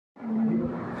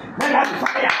Let there be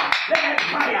fire. Let there be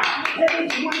fire. Every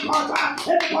demonic altar,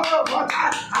 every power of water,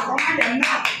 I command them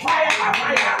now. Fire by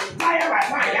fire. Fire by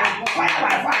fire. Fire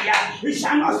by fire. It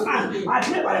shall not stand. I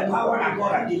pray by the power that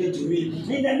God has given to me.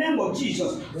 In the name of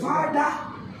Jesus. Father,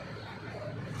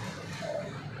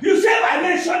 you say I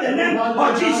mention the name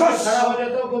of Jesus.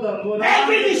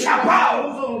 Every knee shall bow.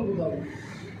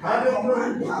 Every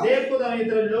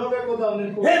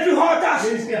altar.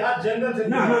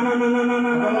 No.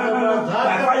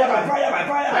 By fire.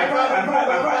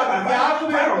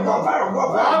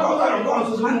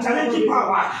 I'm challenging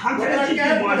power. I'm challenging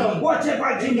demon. Whatever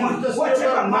demon,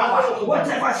 whatever power,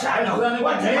 whatever shadow,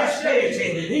 whatever spirit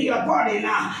in your body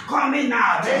now, coming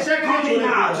out.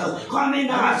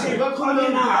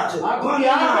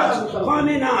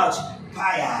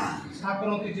 Fire.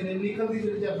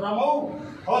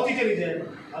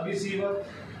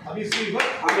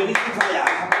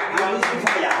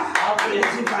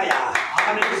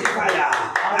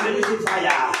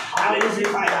 I'm releasing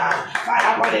fire.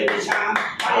 Fire for every charm,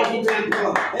 for every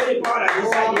temple, every power that is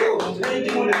inside you, every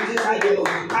demon that is inside you.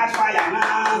 Catch fire now.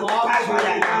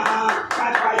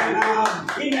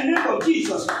 In the name of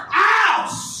Jesus. Out!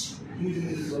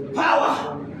 Power!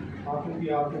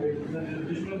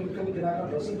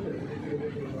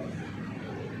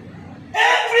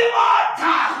 Every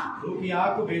altar!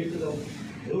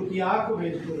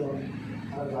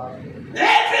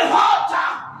 Every altar!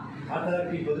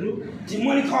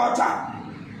 Demonic altar!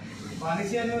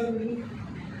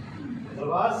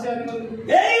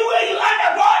 Anywhere you are the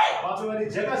body!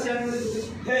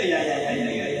 Hey, yeah.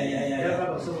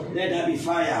 Let there be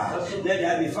fire. Let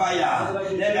there be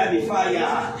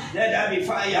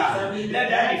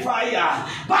fire.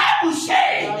 Bible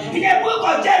say in the book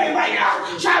of Jeremiah,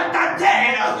 chapter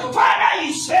 10, Father,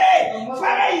 you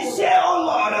say, oh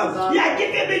Lord, you are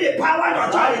giving me the power and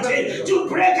authority to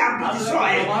break and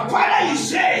destroy. Father, you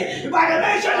say, by the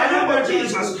mention of the name of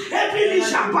Jesus, every knee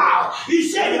shall bow. You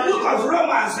say in the book of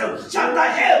Romans, chapter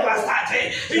 8, verse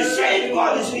 30, he said,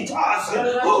 God is with us.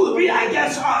 Who will be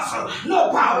against us? No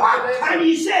power. And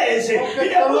he says in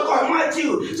the book of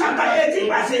Matthew, chapter 18,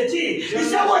 verse 18, he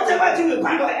said, whatever thing you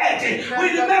bind on earth will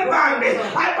remember me.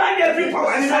 I bind every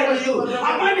power inside you.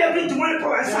 I bind every demonic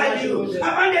power inside you. I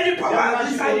bind every power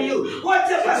inside you.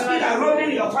 Whatever spirit that roaming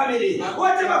in your family,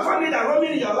 whatever family that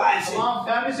roaming in your life, I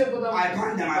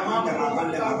bind them. I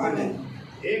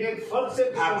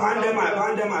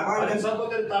bind them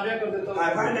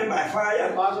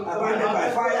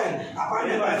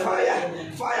by fire.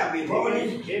 Fire will be burning.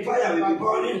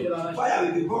 Fire.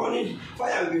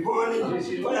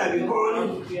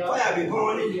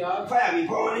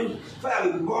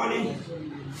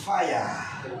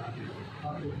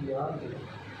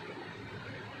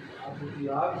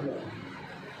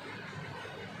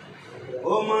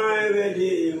 Oh my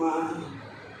Redeemer.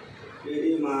 Give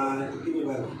me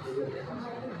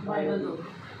Bible.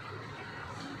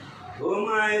 Oh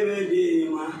my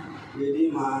Redeemer,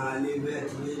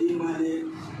 live,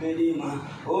 Redeemer.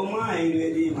 Oh my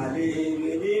Redeemer,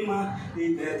 Redeemer.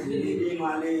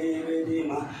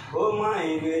 Oh my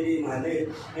Redeemer,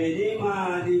 Redeemer.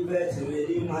 Oh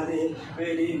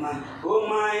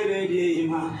my Redeemer, Redeemer.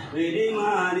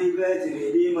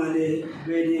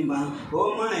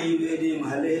 Oh my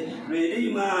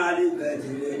Redeemer,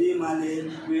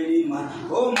 Redeemer.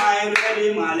 Oh my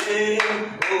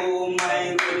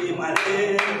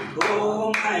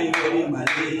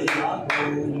Redeemer,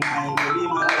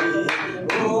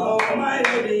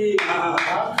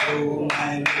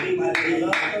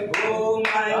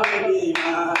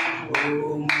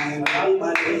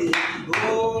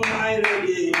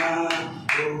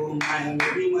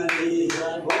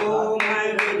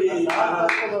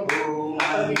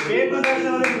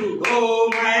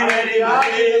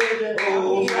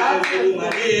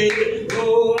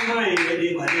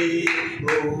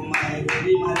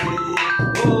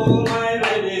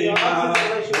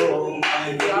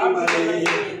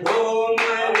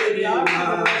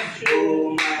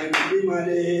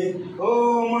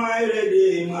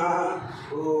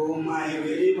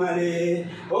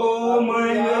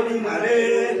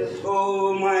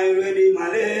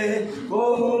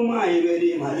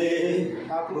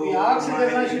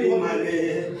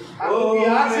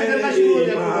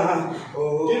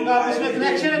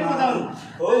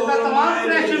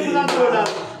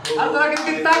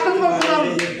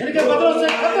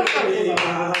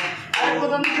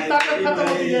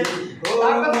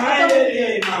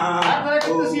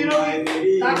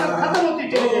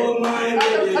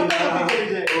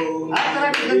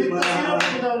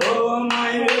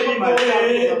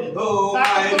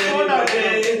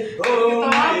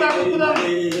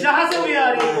 जहाँ से भी आ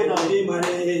रही है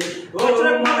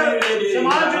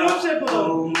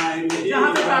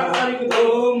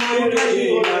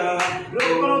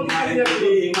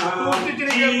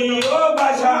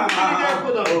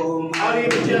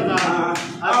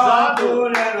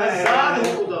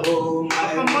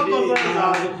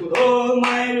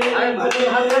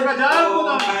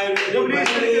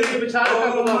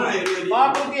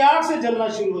आग से जलना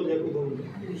शुरू हो जाए खुदा,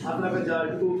 अपना का जाल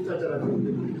टूटता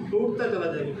चला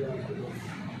जाएगा।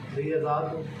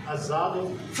 आजाद हो,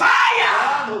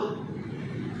 आजाद हो,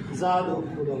 आजाद हो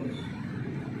खुदा,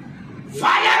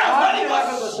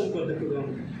 बसन कर दे खुदा,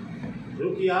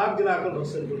 रुकी आग जलाकर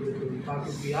बसन कर दे खुदा,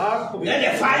 ताकि की आग को let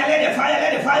the fire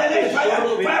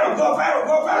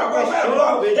go,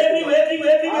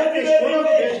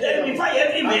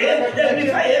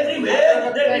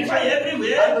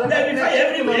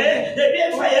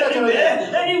 everywhere,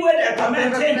 anywhere they're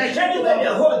tormenting, anywhere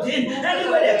they're holding,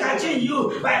 anywhere they're catching you,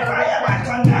 by fire, by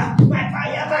thunder, by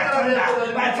fire,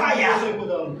 by fire.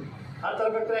 हर तरह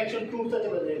का कनेक्शन टूटता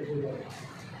चला जाएगा खुदा,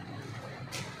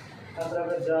 हर तरह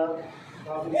का जाल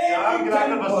आग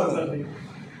गिराकर बसन कर दे,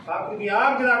 ताकि की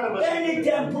आग गिराकर बसन, any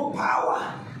temple power,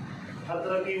 हर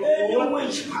तरह की any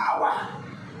witch power,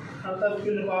 हर तरह की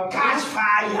catch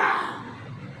fire,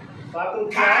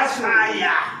 catch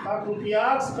fire, ताकि की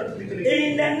आग से कट निकले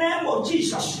in the name of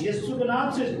Jesus, यीशु के नाम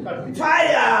से कट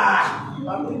fire,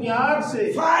 ताकि की आग से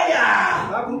fire,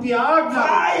 ताकि की आग ना,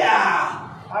 fire,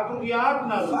 ताकि की आग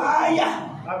ना, fire,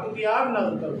 ताकि की आग ना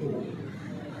कर दो।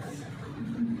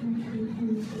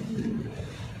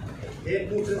 एक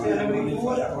दूसरे से आने वाली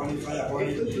कुआं,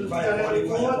 एक दूसरे से आने वाली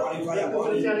कुआं,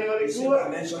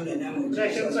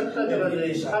 प्रेशर कटता चला जाए,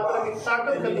 हर तरह की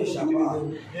ताकत खत्म होती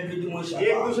है,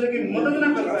 एक दूसरे की मदद ना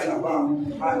कर पाए।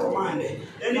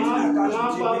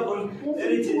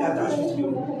 anything attached with you,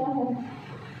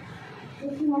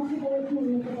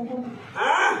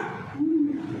 हाँ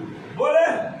बोले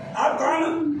आप कौन?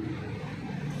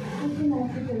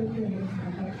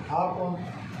 आप कौन?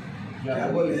 क्या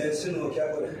बोले? सुनो क्या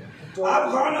बोले? आप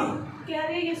कौन? कह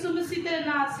रही है यीशु मसीह तेरे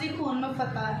नासरी खून में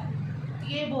फता है,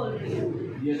 ये बोल रही है।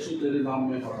 यीशु तेरे नाम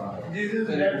में फता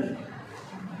है।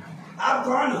 आप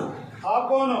कौन? आप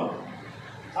कौन हो?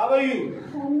 How are you?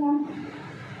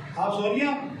 आप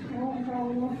सोनिया?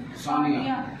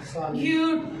 सानिया।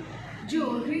 Cute,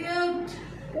 Juliet.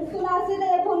 इसको नासरी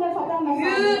तेरे खून में फता मैं।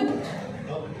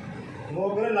 वो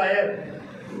करे लायर।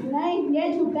 नहीं, ये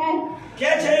झूठा है।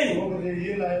 क्या चाहिए?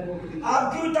 ये लायर। आप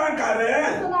क्यों तंग कर रहे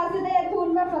हैं? इसको नासरी तेरे खून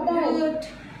में फता है।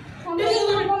 हमें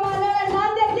नाम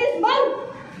दे प्लीज बंद।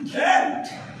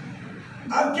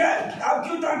 आप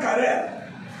क्यों तंग कर रहे हैं?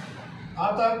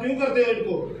 आप क्यों करते हो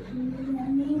इनको?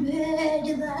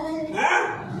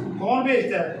 कौन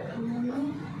भेजता है?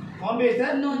 कौन भेजता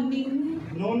है? नोनी।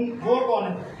 नोन वो कौन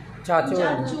है? चाचू है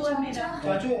मेरा।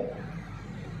 चाचू है।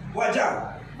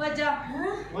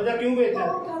 वजह क्यों भेजता है?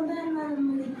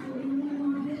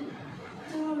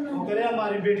 वो करे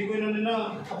हमारी बेटी को इन्होंने ना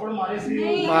थप्पड़ मारे सी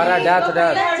मारा डांट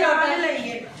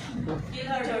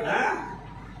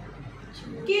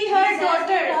कि हर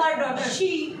डॉटर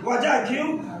शी। वजह क्यों?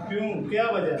 क्या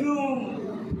वजह? क्यों?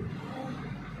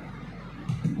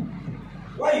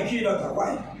 Why you kill her?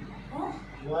 Why?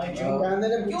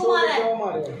 क्यों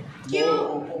मारे? क्यों?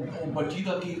 बच्ची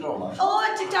का की रहा ओ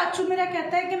चाचू मेरा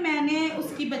कहता है कि मैंने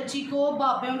उसकी बच्ची को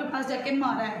बाबेयों के पास जाके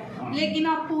मारा है, लेकिन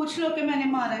आप पूछ लो कि मैंने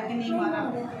मारा है कि नहीं मारा।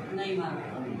 नहीं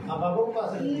मारा। बाबू के पास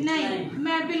नहीं,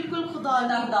 मैं बिल्कुल खुदा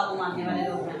दादू मारने वाले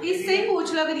लोग हैं। इससे ही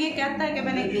पूछ लो, अगर ये कहता है कि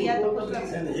मैंने किया तो कुछ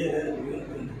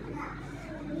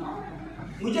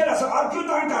मुझे रसो आप क्यों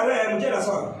तंग कर रहे हैं? मुझे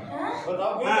रसो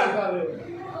बताओ क्यों कर रहे हो?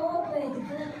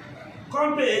 कौन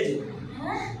पेज?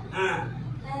 हाँ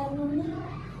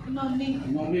नोनी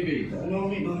मम्मी गई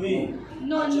नोमी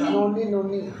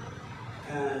नोनी।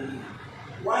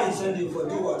 Why he send you for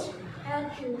do what?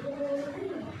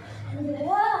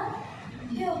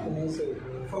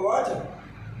 For what?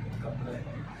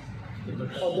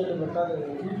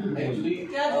 Actually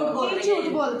क्या झूठ बोल रही है? झूठ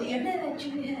बोलती है।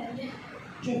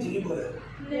 क्यों नहीं बोले?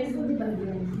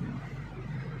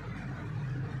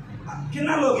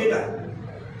 कितना लोग इधर?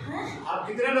 आप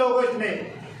कितने लोग हो इसमें?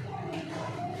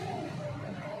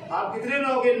 आप कितने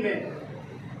लोग इनमें?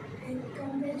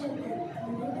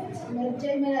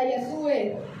 मेरा यीशु है।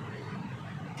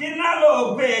 कितना लोग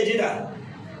पेज इधर?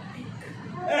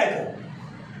 एक।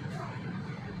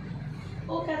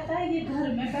 वो कहता है ये घर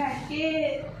में बैठ के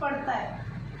पढ़ता है।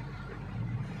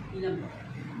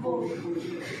 वो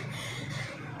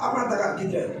अपना तक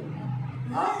किधर?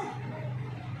 हाँ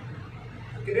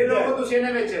कितने लोग को तुझे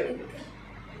ने बेचे?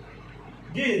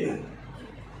 गिन।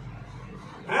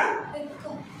 हाँ?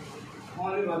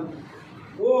 Only one.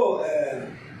 वो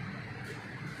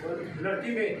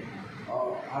लड़की में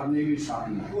आर्मी की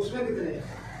शादी उसमें कितने?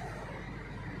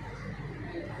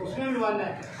 उसमें भी वन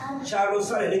है। चारों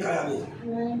सारे निकाल अभी।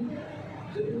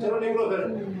 चलो निकलो फिर।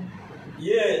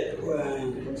 ये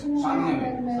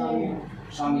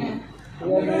सामने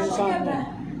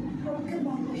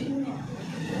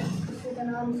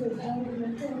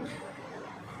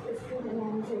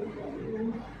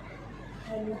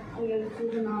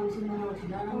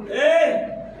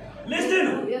Listen.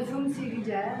 यसुम सीखी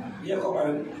जाए ये को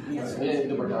बारे ये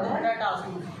दुपट्टा बड़ा टास्क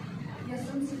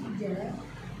यसुम सीखी जाए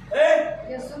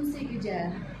यसुम सीखी जाए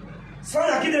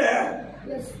साया किधर है?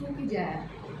 यसु की जाए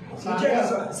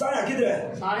साया किधर है?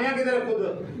 सानिया किधर है खुद?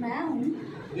 मैं हूँ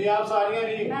नहीं आप सानिया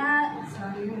नहीं मैं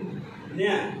सारी हूँ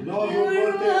नहीं नो झूठ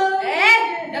बोलते हो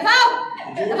दबाओ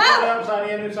झूठ बोल रहे हो आप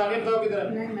सानिया नहीं सानिया बताओ किधर है?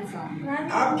 नहीं मैं सारी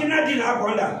आप कितना दिन आप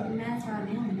होंडा? मैं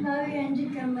सारी हूँ एंजी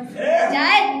करना ए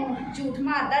जाए झूठ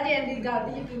मारता जे दी गाल पे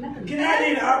यकीन ना करो कितना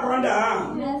दिन आप होंडा?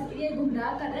 ये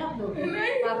गुमराह कर रहे हैं आप लोग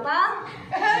पापा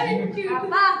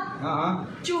पापा हाँ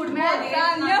झूठ में सानिया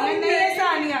नहीं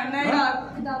सानिया नहीं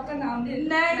खुदा का नाम ले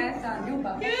नहीं। मैं सारी हूँ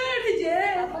पापा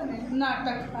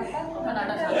नाटक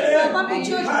ए, पापा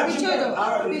पीछे हो जाओ पीछे हो जाओ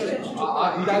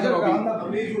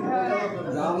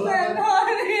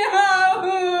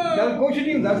चल कुछ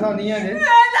नहीं होता सानिया ने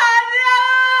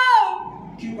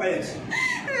keep quiet.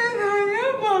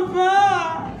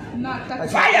 नाटक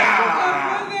Fire!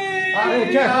 अरे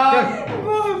चल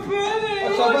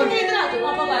सबर इधर आ जाओ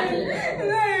पापा बाहर चले जाओ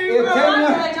एक थे ना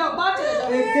बाहर चले जाओ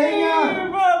एक थे ना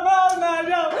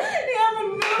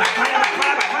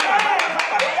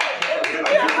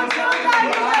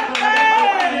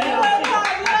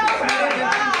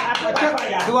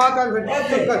दुआ कर फिर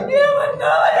कर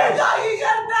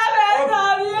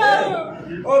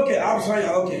Okay, आप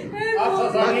साया ओके आप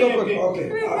सानिया ओके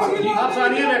आप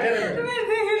सानिया बैठे रहे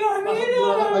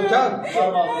अच्छा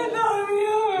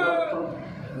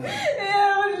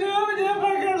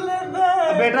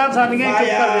बेटा आप सानिया चुप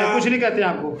कर दे कुछ नहीं कहते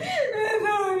आपको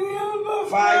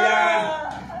fire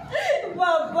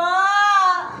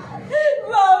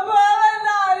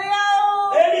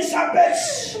Elizabeth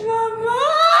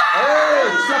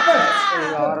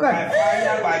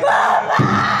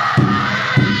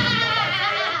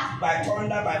by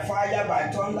thunder by fire by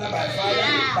thunder by fire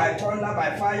by thunder by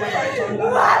fire by thunder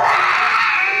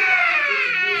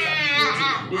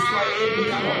destroy every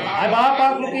kind of अब आप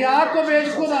रुकी आपको बेच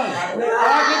को ना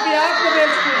आप रुकी आपको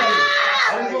बेच को ना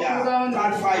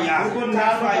God fire, God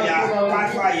fire, God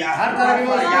fire, हर तरह की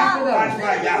God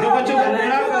fire, जो बच्चों को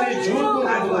गुमराह करे झूठ को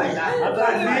God fire, हर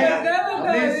तरह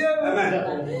Amen.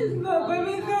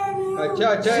 अच्छा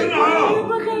अच्छा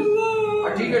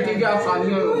ठीक है आप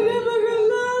सानिया हो।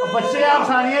 बच्चे आप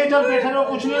सानिया जब बैठे रहो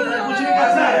कुछ नहीं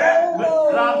करना है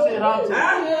आराम से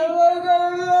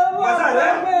मजा है?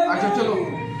 अच्छा चलो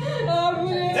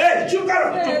ए, चुप करो,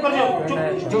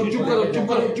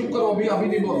 चुप करो अभी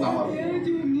नहीं बोलना हमारा।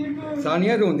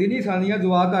 सानिया रोंदी नहीं सानिया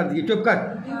दुआ कर दी चुप कर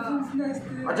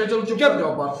अच्छा चलो चुप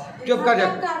जाओ बस चुप कर जा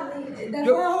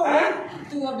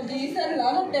तू अब जी सर ला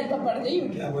ना तेरे पर पड़ गई हूँ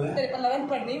तेरे पर लगन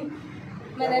पड़ गई हूँ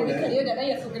मैंने अभी खड़ी हो जाना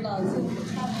यसु के नाम से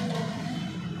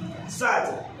साथ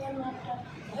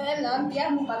नाम दिया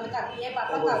मुँह बंद कर दिया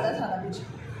पापा कागज सारा कुछ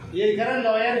ये कह रहा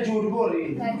लॉयर झूठ बोल रही है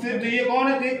फिर तो ये कौन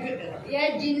है ये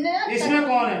जिन इसमें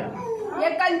कौन है ये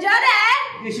कंजर है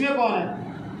इसमें कौन है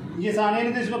ये सानिया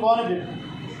नहीं तो इसमें कौन है फिर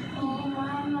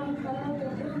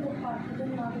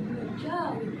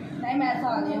नहीं मैं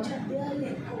सारी हूँ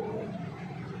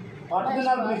पार्टी के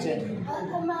नाम पीछे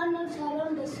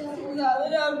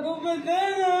आपको पता है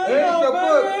ए चुप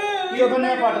ये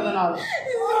बने पार्टी का नाम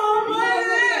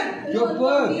चुप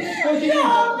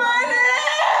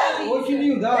कुछ नहीं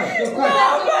होता चुप कर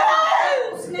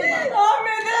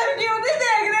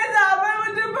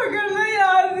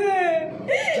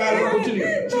चलो कुछ नहीं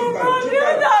चुप करो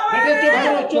बेटे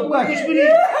चुप कर कुछ भी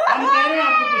नहीं हम कह रहे हैं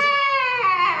आपको कुछ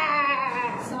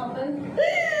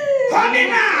honey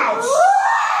now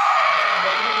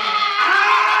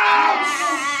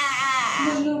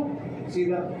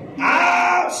सीधा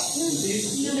out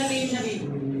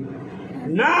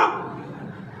now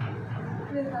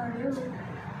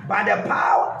by the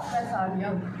power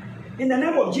in the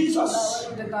name of Jesus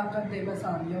out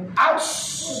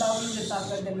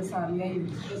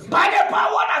by the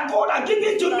power that God has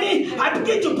given to me I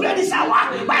begin to pray this hour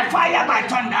by fire by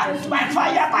thunder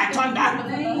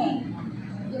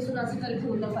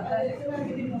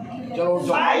चलो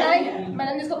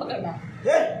मैंने इसको पकड़ना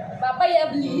hey पापा ये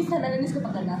please है मैंने इसको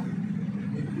पकड़ना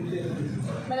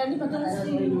मैंने नहीं पकड़ना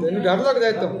तेन डर लगता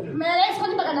है तो मैंने इसको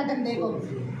नहीं पकड़ना गंदे को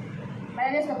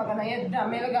मैंने इसको पकड़ना ये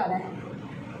ड्रामे लगा रहा है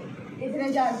इसने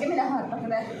जान के मेरा हाथ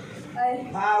पकड़ा है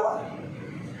power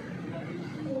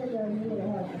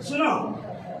सुनो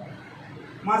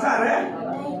मजा आ रहा है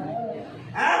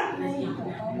हैं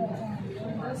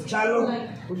चलो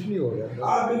कुछ नहीं हो गया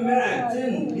अब मैं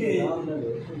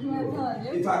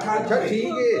if I can't अच्छा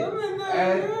ठीक है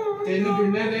 3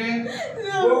 गिनने ने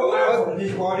Go out from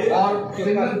this body. और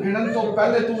 3 गिनन तो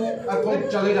पहले तू इथों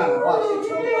चले जाना बस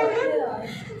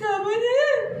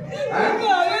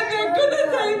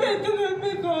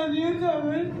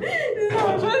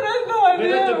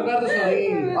बेटा चुप कर तो सही।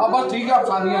 अब बस ठीक है आप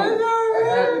सानिया हो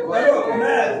हेलो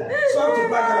मैं सब चुप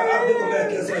कर आप देखो मैं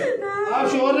कैसे आप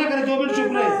शोर ना करें, 2 मिनट चुप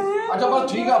रहे। अच्छा बस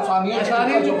ठीक है आप सानिया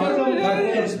सानिया चुप कर दो।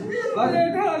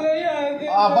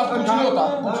 बस कुछ नहीं होता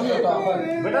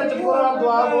बेटा चुप करो, आप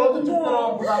दुआ बोलो तो चुप करो।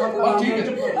 बस ठीक है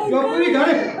चुप नहीं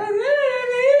खड़े।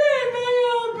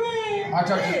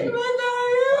 अच्छा ठीक है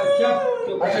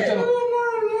अच्छा चलो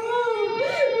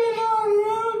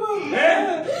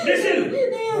Listen.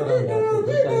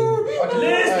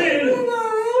 Listen.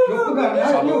 चुप कर ना,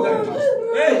 क्यों कर?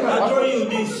 Hey, I told you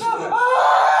this.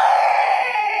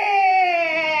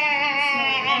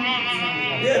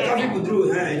 Yeah, काफी बुद्रू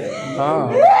है। हाँ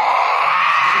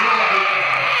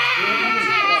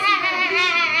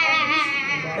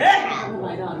Hey,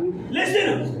 listen.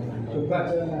 चुप कर।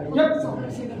 चुप।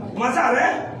 मजा आ रहा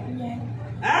है?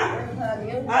 हैं?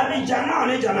 अभी जाना और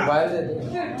नहीं जाना? मोबाइल दे दे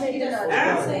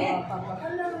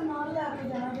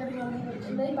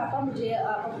नहीं पापा मुझे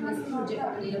मुझे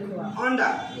पकड़ी रखो अंडा।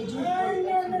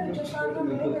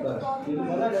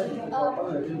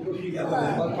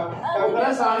 अगर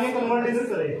सानिया कन्वर्ट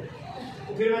करे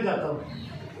तो फिर मैं जाता हूँ।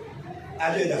 आ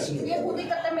जाओ इधर सुनो। ये खुद ही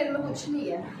करता है, मेरे में कुछ नहीं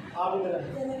है। आप इधर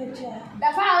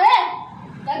दफा हो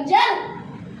कंजर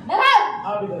दफा।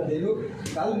 आप इधर देखो,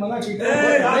 कल मना की ए,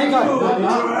 नहीं कर।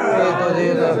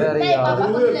 नहीं पापा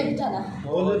को नहीं लेके जाना।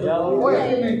 ओए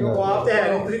तो आप तो है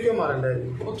नौकरी क्यों मार रहे हैं?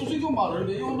 ਉਹ ਤੁਸੀਂ ਕਿਉਂ ਮਾਰ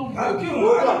ਰਹੇ ਹੋ ਉਹਨੂੰ क्यों? वो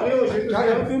तो अपनी होश में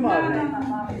क्यों मार रहे हैं?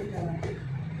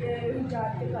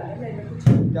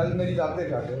 चल मेरी जाते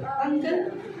जाते अंकल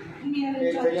मेरे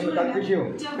एक चाहिए मैं कल पीछे हो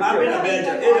आप इधर बैठ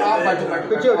जाओ। आप बैठो बैठो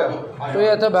पीछे हो जाओ। तो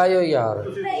ये तो भाई हो यार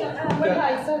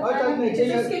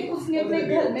उसने अपने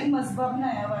घर में मस्बा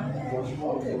बनाया हुआ है।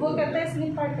 वो कहता है इसने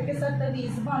पट के साथ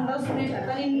तवीज बांधा, उसने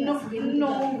पता नहीं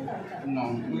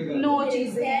नो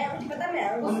चीजें पता मैं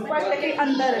उस पट के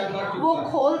अंदर वो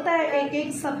खोलता है, एक एक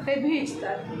सब पे भेजता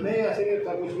है। नहीं ऐसे नहीं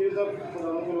था कुछ भी, सब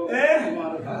खुदावन को लोग ए?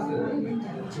 मार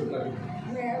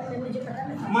रहे मुझे पता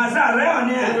नहीं। मजा आ रहा है हैं।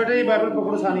 उन्हें। बेटा ये बाइबल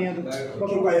पकड़ो सानिया तो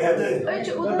पकड़ो भाई है तो।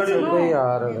 उधर सुनो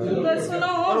यार उधर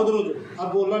सुनो। और उधर आप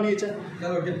बोलना नहीं अच्छा,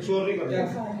 चलो शोर नहीं करना।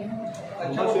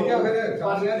 अच्छा हो क्या करे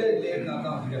सानिया दे लेट ना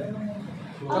था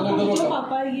अब पूछ लो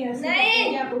पापा ये ऐसे नहीं।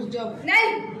 क्या पूछ जाओ। नहीं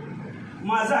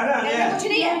मजा आ रहा है ऐसा कुछ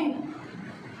नहीं है।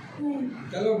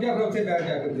 चलो क्या फिर से बैठ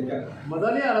जाकर देखा मजा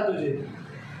नहीं आ रहा तुझे?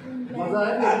 मजा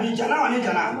है नहीं? अभी जाना और नहीं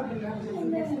जाना?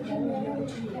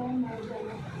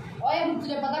 ओए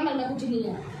तुझे पता मेरे में कुछ नहीं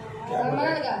है। मना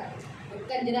लगा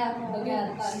कंजरा बगैर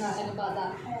नाटक पाता।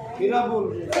 फिर आप बोल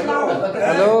रहे हैं।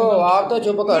 हेलो आप तो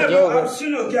चुप कर जाओ आप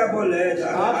सुनो क्या बोल रहे हैं।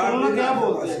 आप सुनो ना क्या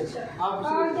बोलते हैं आप?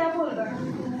 हाँ क्या बोल रहा है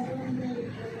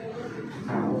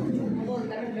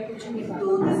बोलता मेरे में कुछ नहीं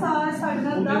ਤੂੰ ਤੇ ਸਾਰਾ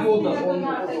ਸਾਡਾ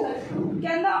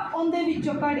ਕਹਿੰਦਾ ਉਹਦੇ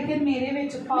ਵਿੱਚੋਂ ਕੱਢ ਕੇ ਮੇਰੇ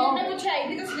ਵਿੱਚ ਪਾਓ। मेरे में कुछ है ही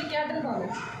नहीं तो इसलिए क्या डरवाना?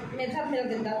 मेरे साथ मेरा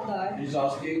जिंदा खुदा है। He's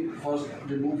asking first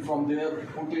remove from there,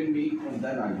 put in me, and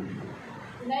then I will.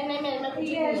 नहीं नहीं मेरे में कुछ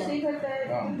ये नहीं ऐसे ही है। करता है,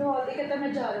 दौड़ते कहता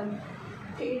मैं जा रहा हूँ,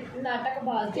 नाटक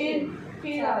बाज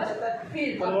फिर आ जाता है, फिर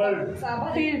साबा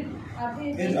फिर आप ही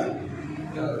इधर।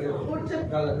 उठ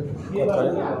ये बात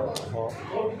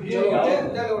चलो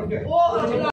चलो वो